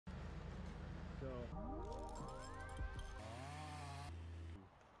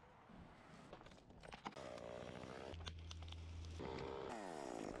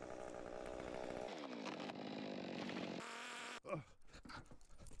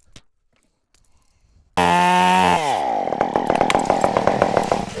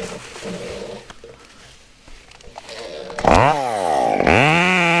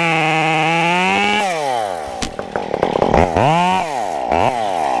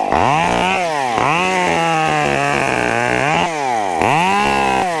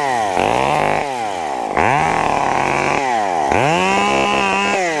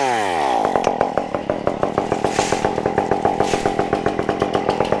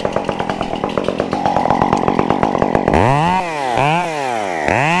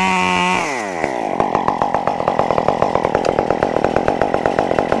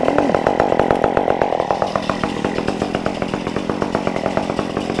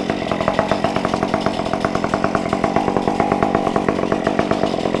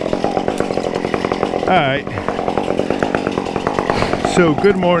Alright, so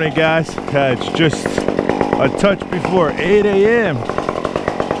good morning guys. It's just a touch before 8 a.m.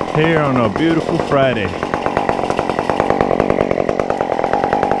 here on a beautiful Friday.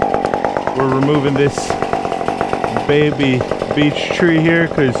 We're removing this baby beech tree here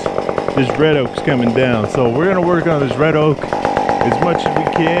because this red oak's coming down. So we're gonna work on this red oak as much as we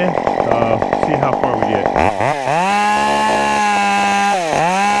can, see how far we get.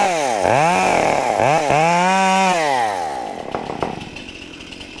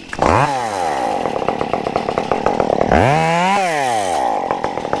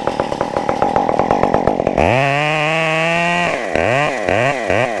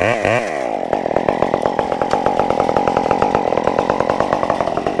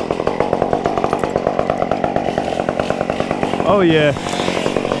 Oh yeah,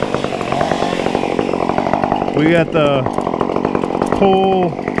 we got the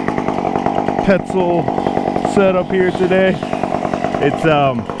whole Petzl set up here today. It's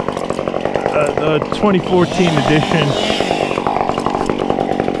the 2014 edition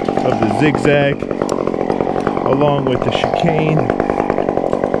of the Zigzag along with the Chicane.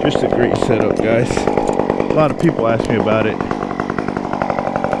 Just a great setup, guys. A lot of people ask me about it,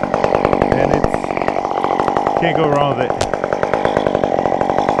 and it's can't go wrong with it.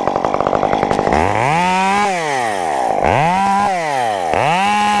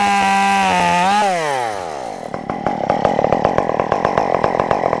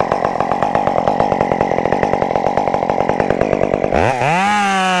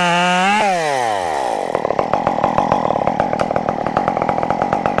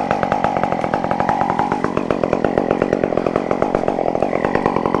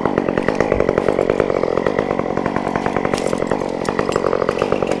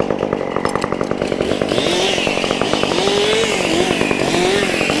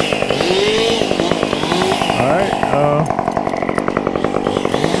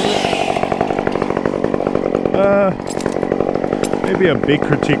 Maybe a big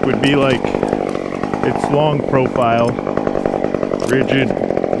critique would be like its long profile, rigid,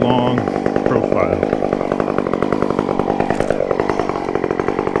 long profile.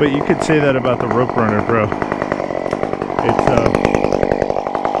 But you could say that about the rope runner, bro. It's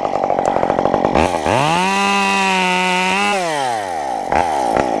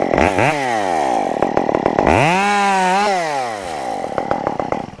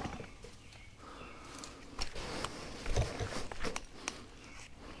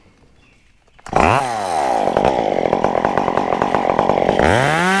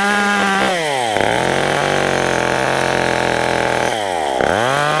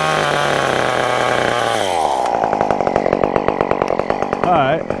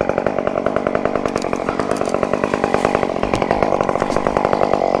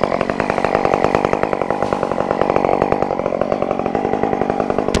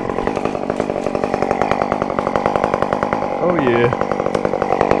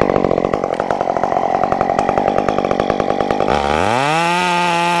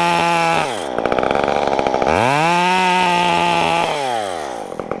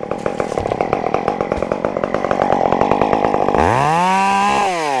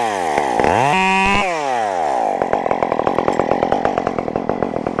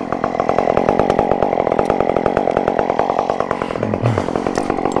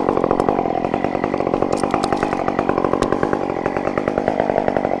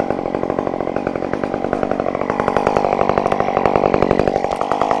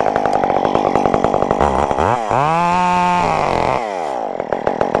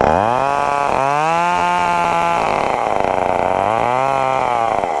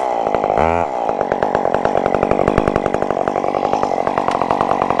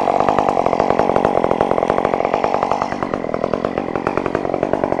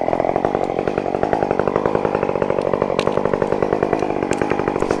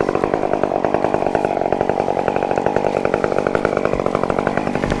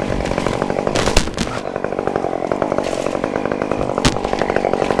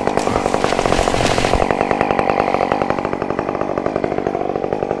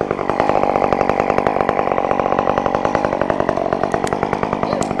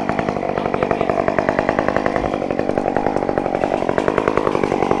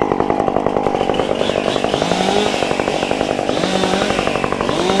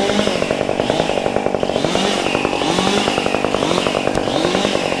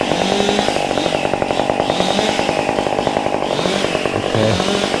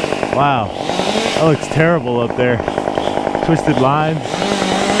That looks terrible up there. Twisted lines.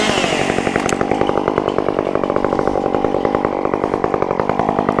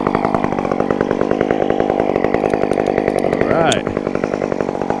 Alright.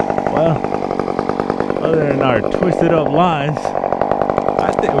 Well, other than our twisted up lines,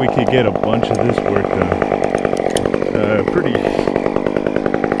 I think we could get a bunch of this work done. Pretty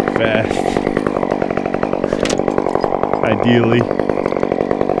fast. Ideally.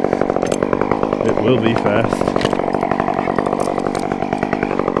 It will be fast.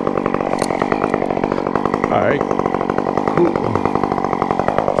 Alright. Cool.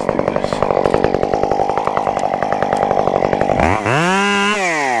 Let's do this.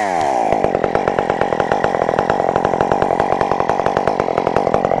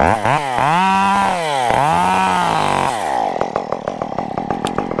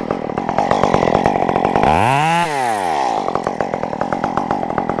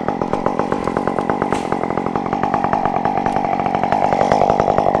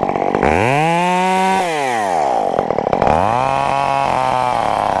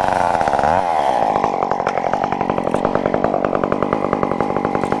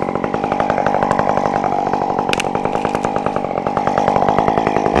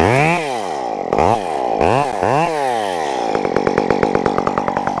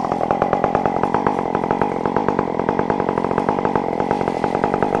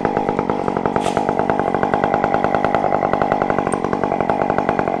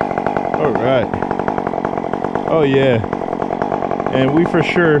 Oh yeah, and we for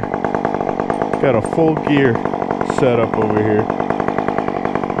sure got a full gear setup over here.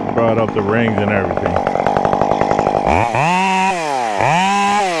 Brought up the rings and everything.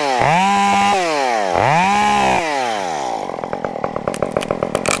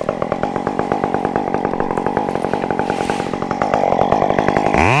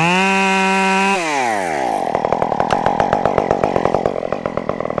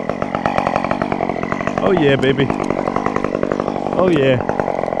 Oh yeah, baby. Oh yeah.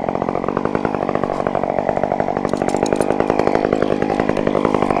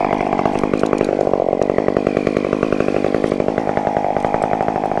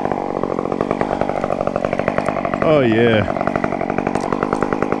 Oh yeah.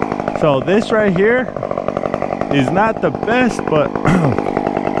 So this right here is not the best, but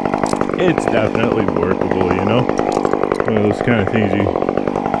it's definitely workable, you know? One of those kind of things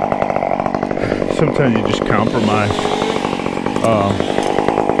sometimes you just compromise.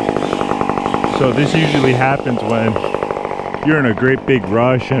 So this usually happens when you're in a great big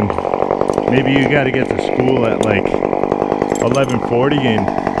rush and maybe you got to get to school at like 11:40 and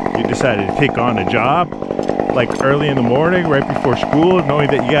you decided to take on a job like early in the morning right before school, knowing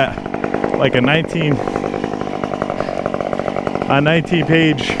that you got like a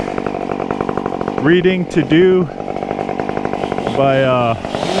 19-page reading to do by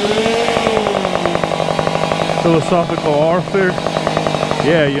philosophical author.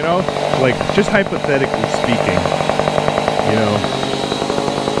 Yeah, you know, like just hypothetically speaking, you know.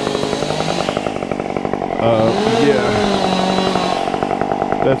 Yeah,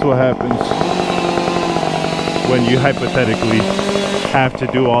 that's what happens when you hypothetically have to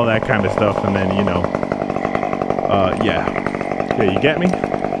do all that kind of stuff, and then, you know, yeah, you get me?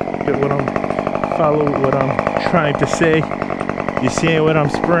 Get what I'm, follow what I'm trying to say? You seeing what I'm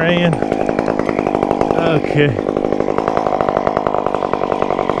spraying? Okay. Get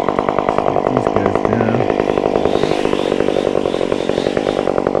these guys down.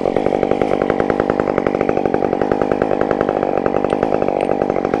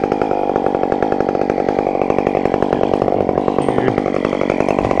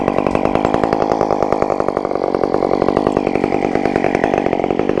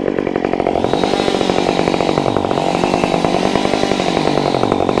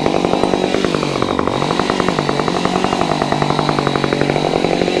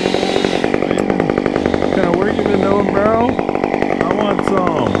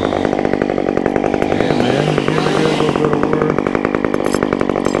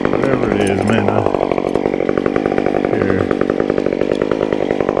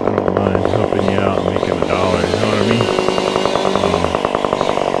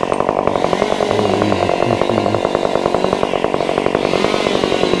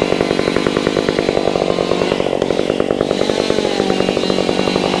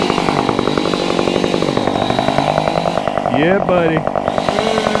 Yeah, buddy.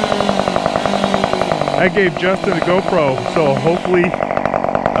 I gave Justin a GoPro, so hopefully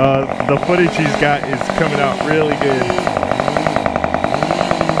the footage he's got is coming out really good.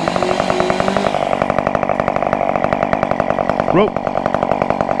 Rope.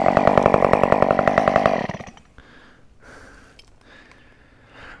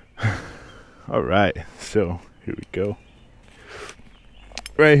 All right, so here we go.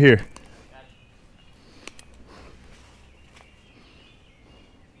 Right here.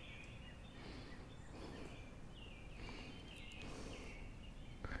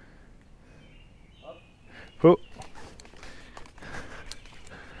 Oh.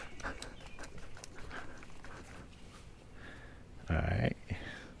 All right.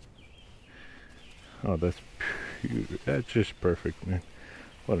 Oh, that's just perfect, man.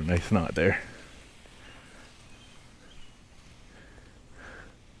 What a nice knot there.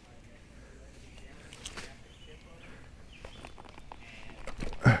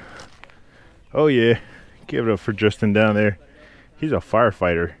 Oh yeah, give it up for Justin down there. He's a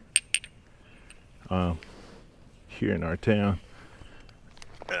firefighter here in our town.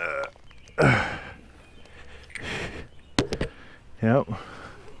 Yep.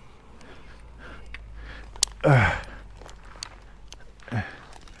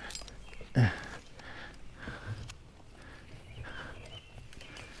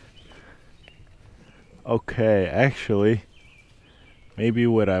 Okay, actually, maybe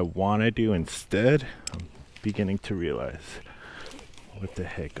what I want to do instead, I'm beginning to realize what the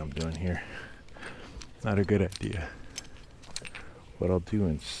heck I'm doing here. Not a good idea. What I'll do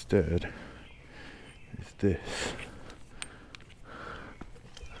instead is this.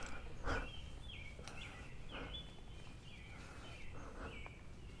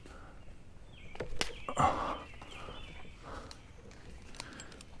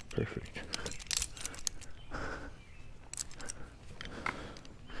 Perfect.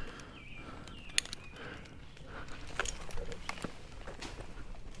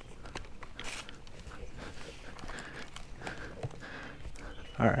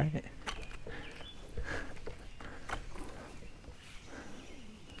 All right.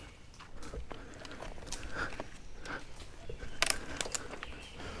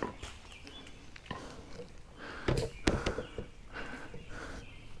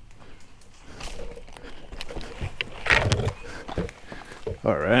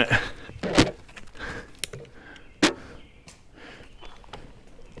 All right.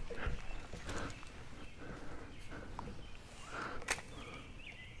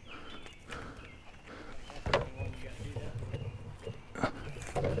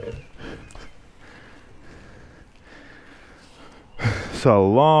 It's a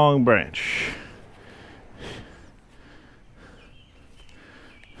long branch.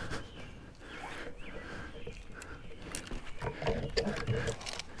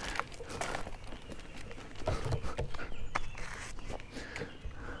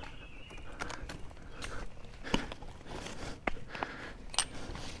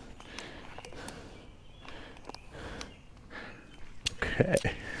 Okay.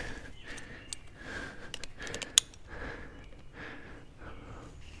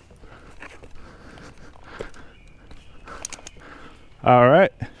 All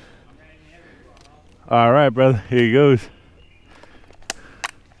right. All right, brother. Here he goes.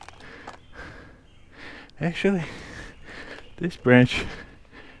 Actually, this branch is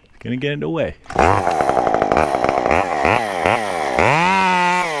gonna get in the way.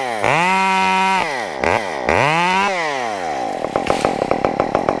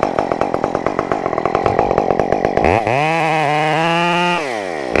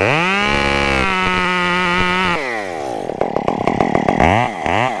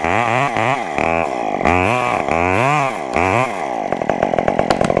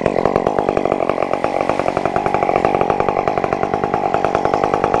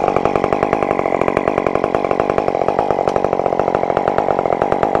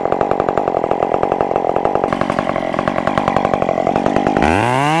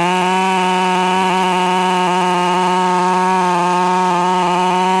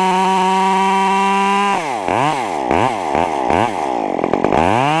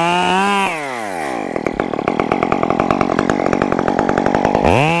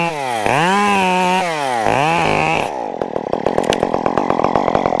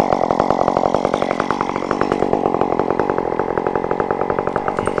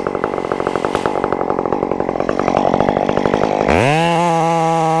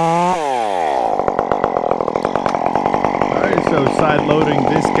 Side loading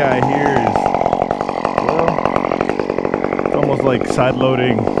this guy here is, well, it's almost like side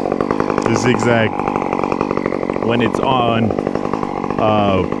loading the Zigzag when it's on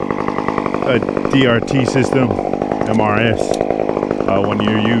a DRT system, MRS, when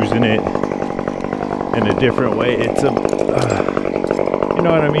you're using it in a different way. It's a, you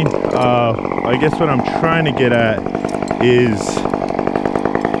know what I mean? I guess what I'm trying to get at is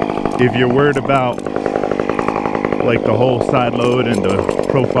if you're worried about like the whole side load and the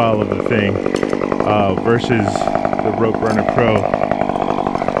profile of the thing, versus the Rope Runner Pro.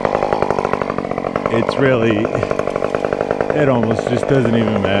 It's really, it almost just doesn't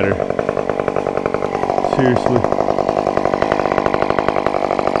even matter. Seriously.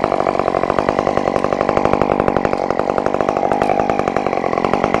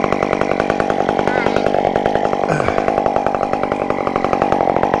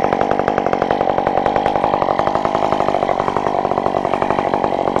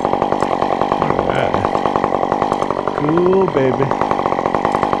 Cool, baby.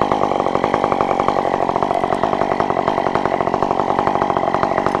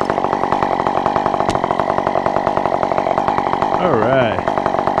 All right.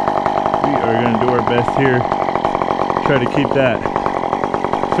 We are going to do our best here. Try to keep that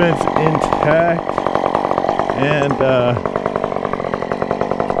fence intact. And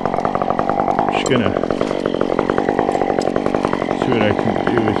just going to see what I can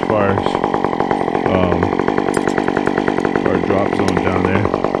do as far as our drop zone down there.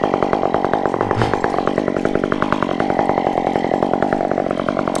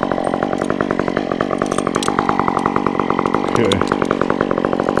 Okay,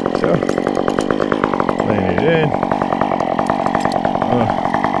 so laying it in.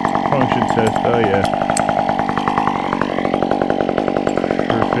 Function test. Oh yeah,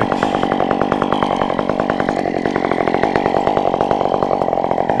 perfect.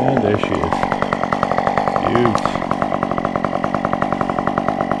 And there she is. Huge.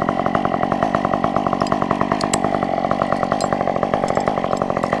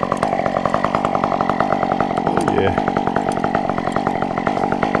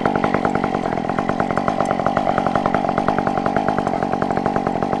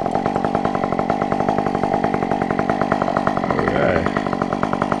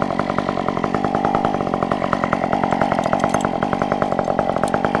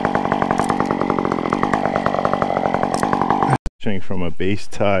 From a base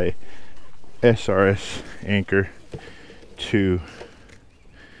tie SRS anchor to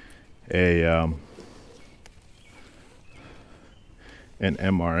a an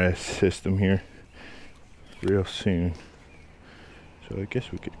MRS system here real soon. So I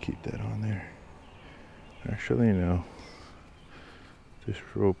guess we could keep that on there. Actually, no. This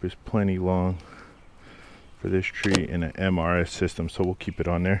rope is plenty long for this tree in an MRS system, so we'll keep it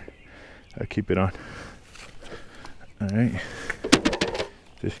on there. I'll keep it on. All right.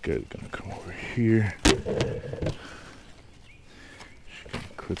 This guy's gonna come over here. Just gonna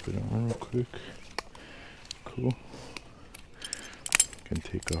clip it on real quick. Cool. Gonna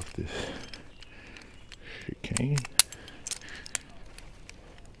take off this chicane.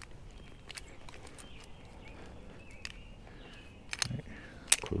 Right.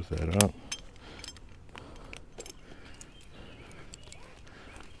 Close that up.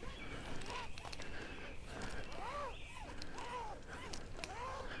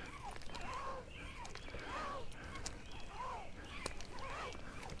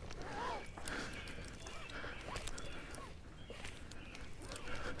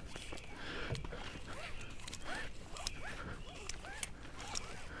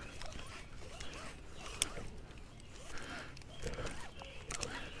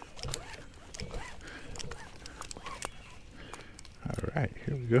 Alright,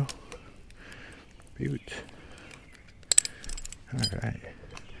 here we go. Beaut. Alright.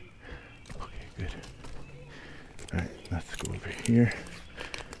 Okay, good. Alright, let's go over here.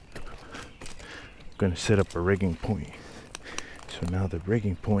 I'm gonna set up a rigging point. So now the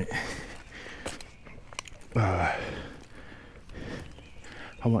rigging point, I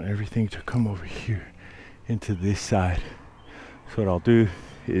want everything to come over here into this side. So what I'll do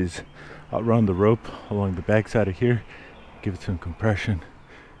is I'll run the rope along the back side of here, give it some compression.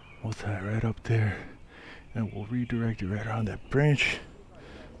 We'll tie it right up there and we'll redirect it right around that branch.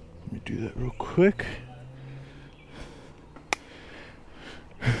 Let me do that real quick.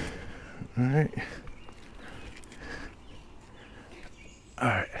 Alright.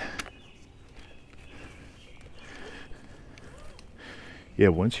 Alright. Yeah,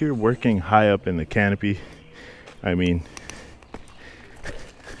 once you're working high up in the canopy, I mean,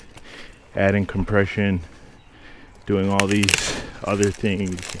 adding compression, doing all these other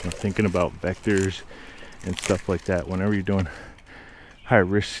things, you know, thinking about vectors and stuff like that. Whenever you're doing high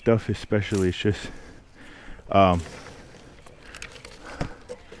risk stuff, especially, it's just the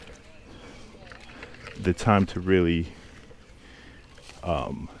time to really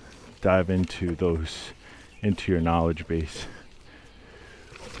dive into your knowledge base.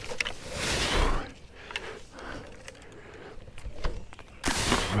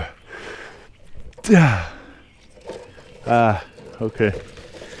 Okay.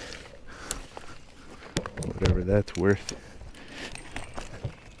 whatever that's worth.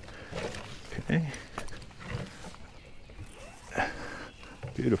 Okay.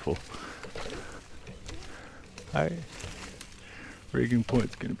 Beautiful. Alright. Rigging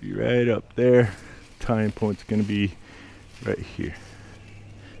point's gonna be right up there. Tying point's gonna be right here.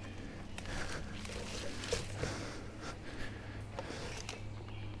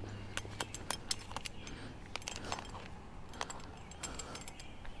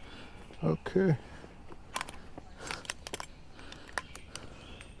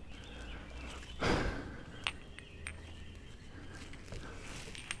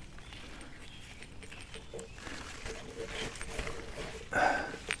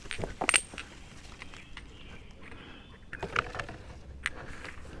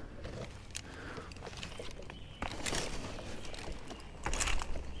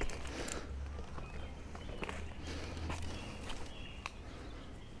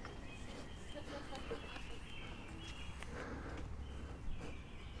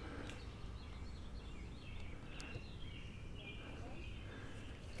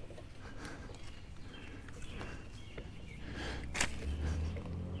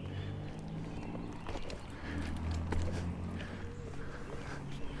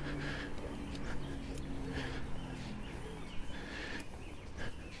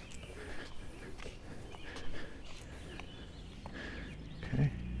 Okay.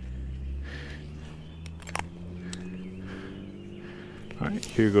 Alright,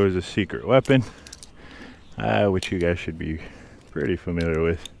 here goes a secret weapon, which you guys should be pretty familiar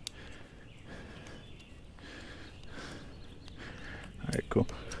with. Alright, cool.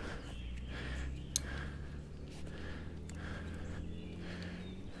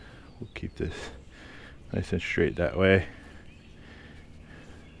 We'll keep this nice and straight that way.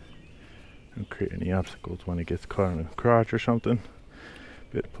 Don't create any obstacles when it gets caught in the crotch or something.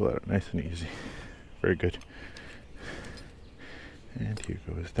 But pull out nice and easy. Very good. And here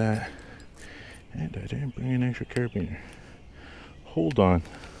goes that. And I didn't bring an extra carabiner. Hold on.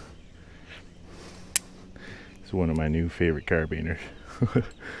 This is one of my new favorite carabiners.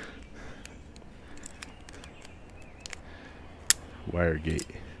 Wire gate.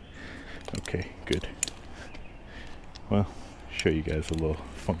 Okay, good. Well, show you guys a little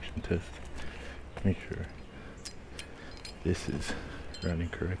function test. Make sure this is running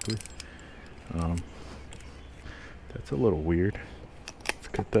correctly. That's a little weird. Let's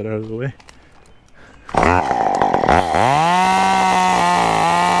get that out of the way.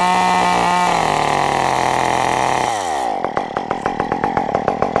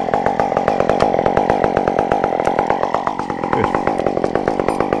 Good.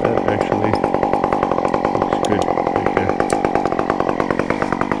 That actually looks good right there.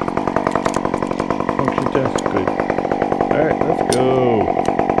 Function test, good. Alright, let's go.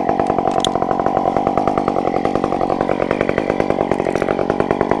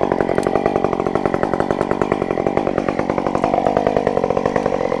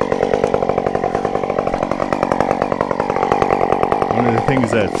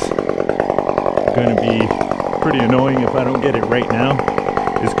 Things that's going to be pretty annoying if I don't get it right now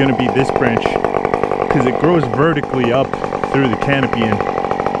is going to be this branch, because it grows vertically up through the canopy, and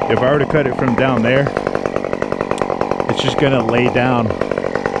if I were to cut it from down there, it's just going to lay down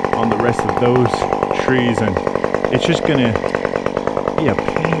on the rest of those trees, and it's just going to be a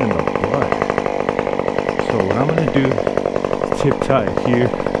pain in the butt. So what I'm going to do is tip tie it here,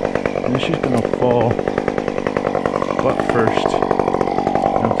 and it's just going to fall butt first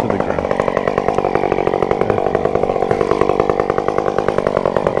to the ground.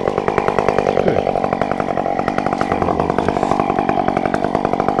 Good.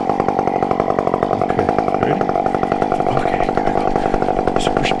 Okay, ready? Okay, good.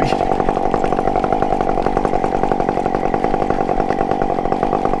 Super speed.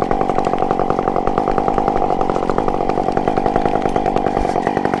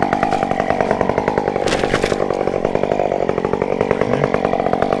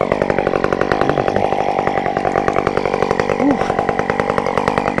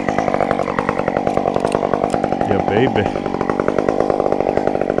 Baby.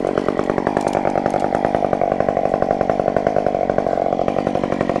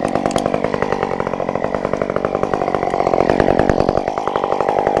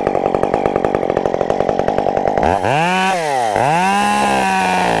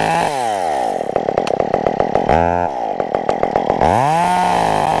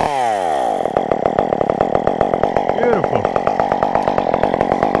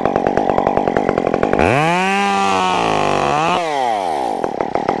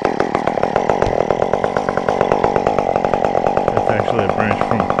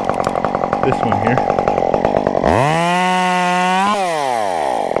 This one here.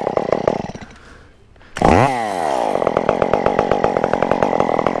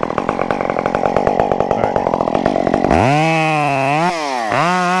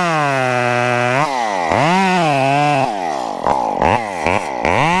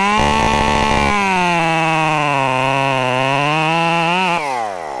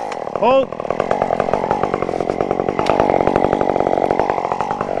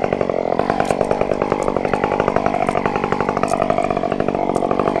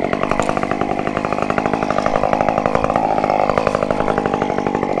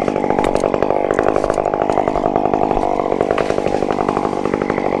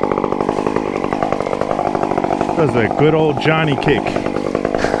 Does a good old Johnny kick.